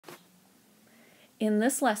In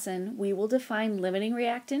this lesson, we will define limiting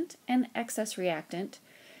reactant and excess reactant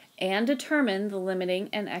and determine the limiting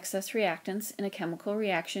and excess reactants in a chemical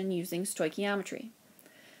reaction using stoichiometry.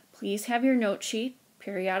 Please have your note sheet,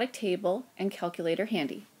 periodic table, and calculator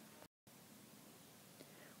handy.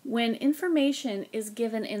 When information is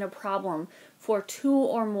given in a problem for 2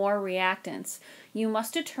 or more reactants, you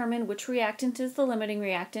must determine which reactant is the limiting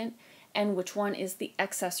reactant and which one is the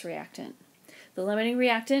excess reactant. The limiting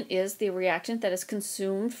reactant is the reactant that is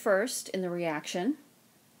consumed first in the reaction.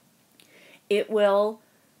 It will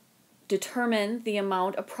determine the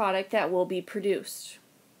amount of product that will be produced.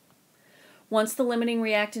 Once the limiting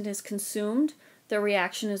reactant is consumed, the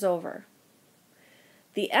reaction is over.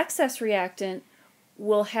 The excess reactant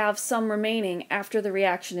will have some remaining after the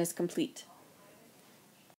reaction is complete.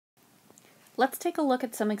 Let's take a look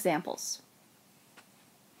at some examples.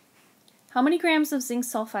 How many grams of zinc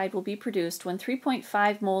sulfide will be produced when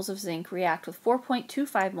 3.5 moles of zinc react with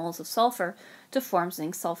 4.25 moles of sulfur to form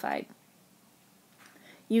zinc sulfide?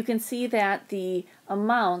 You can see that the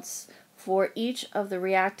amounts for each of the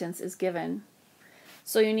reactants is given.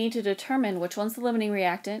 So you need to determine which one's the limiting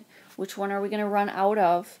reactant, which one are we going to run out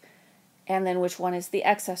of, and then which one is the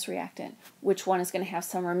excess reactant, which one is going to have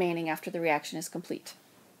some remaining after the reaction is complete.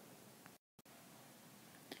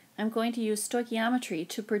 I'm going to use stoichiometry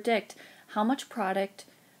to predict how much product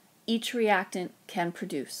each reactant can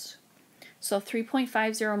produce. So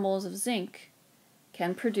 3.50 moles of zinc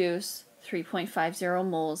can produce 3.50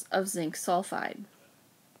 moles of zinc sulfide.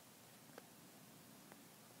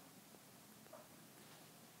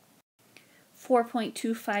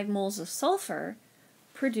 .25 moles of sulfur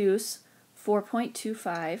produce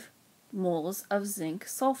 4.25 moles of zinc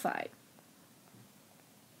sulfide.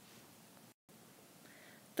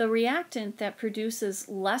 The reactant that produces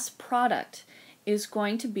less product is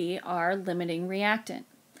going to be our limiting reactant.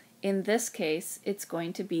 In this case, it's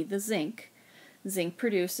going to be the zinc. Zinc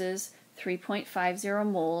produces 3.50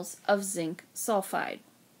 moles of zinc sulfide.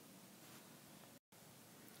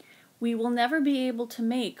 We will never be able to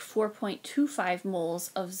make 4.25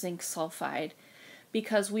 moles of zinc sulfide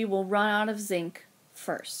because we will run out of zinc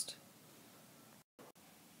first.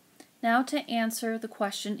 Now to answer the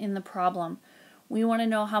question in the problem, we want to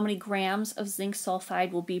know how many grams of zinc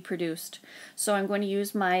sulfide will be produced. So I'm going to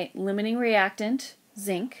use my limiting reactant,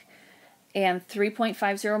 zinc, and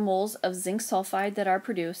 3.50 moles of zinc sulfide that are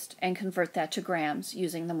produced and convert that to grams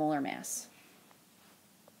using the molar mass.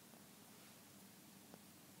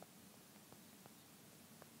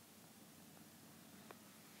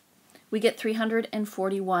 We get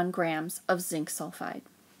 341 grams of zinc sulfide.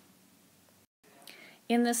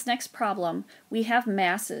 In this next problem, we have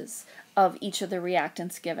masses of each of the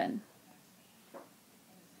reactants given.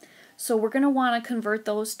 So we're going to want to convert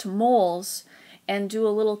those to moles and do a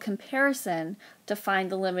little comparison to find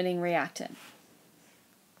the limiting reactant.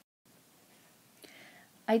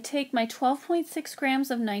 I take my 12.6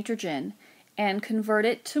 grams of nitrogen and convert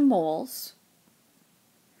it to moles,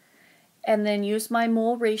 and then use my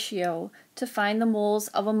mole ratio to find the moles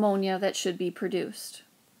of ammonia that should be produced.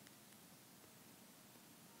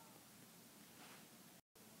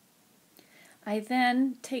 I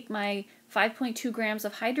then take my 5.2 grams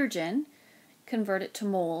of hydrogen, convert it to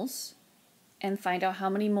moles, and find out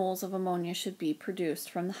how many moles of ammonia should be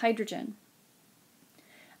produced from the hydrogen.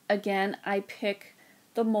 Again, I pick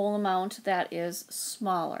the mole amount that is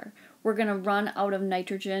smaller. We're going to run out of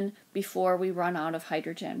nitrogen before we run out of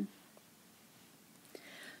hydrogen.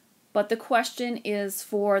 But the question is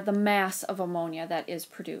for the mass of ammonia that is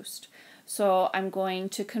produced. So I'm going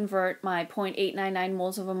to convert my 0.899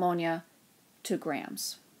 moles of ammonia to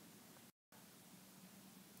grams.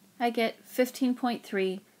 I get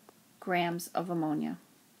 15.3 grams of ammonia.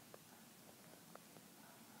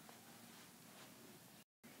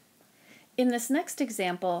 In this next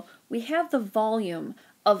example, we have the volume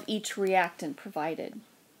of each reactant provided.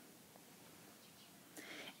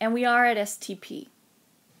 And we are at STP.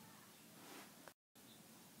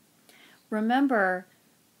 Remember,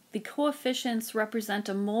 the coefficients represent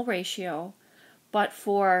a mole ratio, but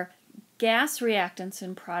for gas reactants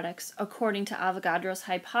and products, according to Avogadro's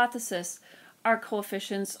hypothesis, our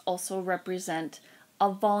coefficients also represent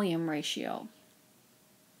a volume ratio.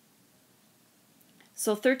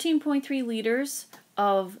 So 13.3 liters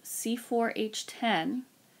of C4H10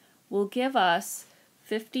 will give us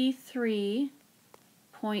 53.2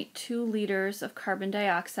 liters of carbon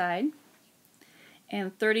dioxide,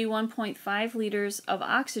 and 31.5 liters of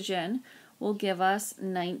oxygen will give us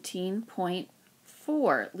 19.4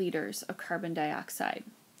 liters of carbon dioxide.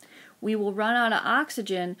 We will run out of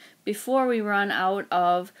oxygen before we run out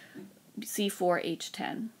of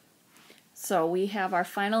C4H10. So we have our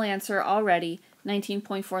final answer already,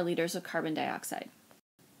 19.4 liters of carbon dioxide.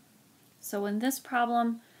 So in this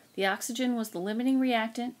problem, the oxygen was the limiting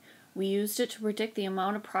reactant. We used it to predict the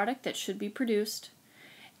amount of product that should be produced,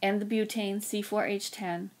 and the butane,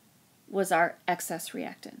 C4H10, was our excess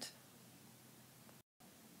reactant.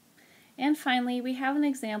 And finally, we have an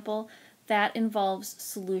example that involves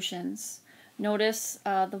solutions. Notice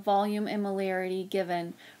the volume and molarity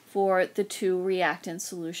given for the two reactant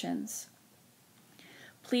solutions.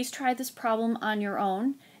 Please try this problem on your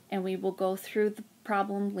own, and we will go through the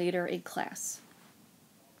problem later in class.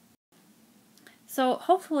 So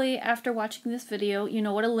hopefully after watching this video, you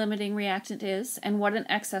know what a limiting reactant is and what an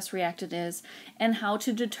excess reactant is, and how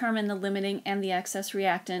to determine the limiting and the excess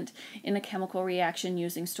reactant in a chemical reaction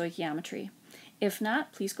using stoichiometry. If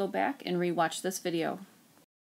not, please go back and rewatch this video.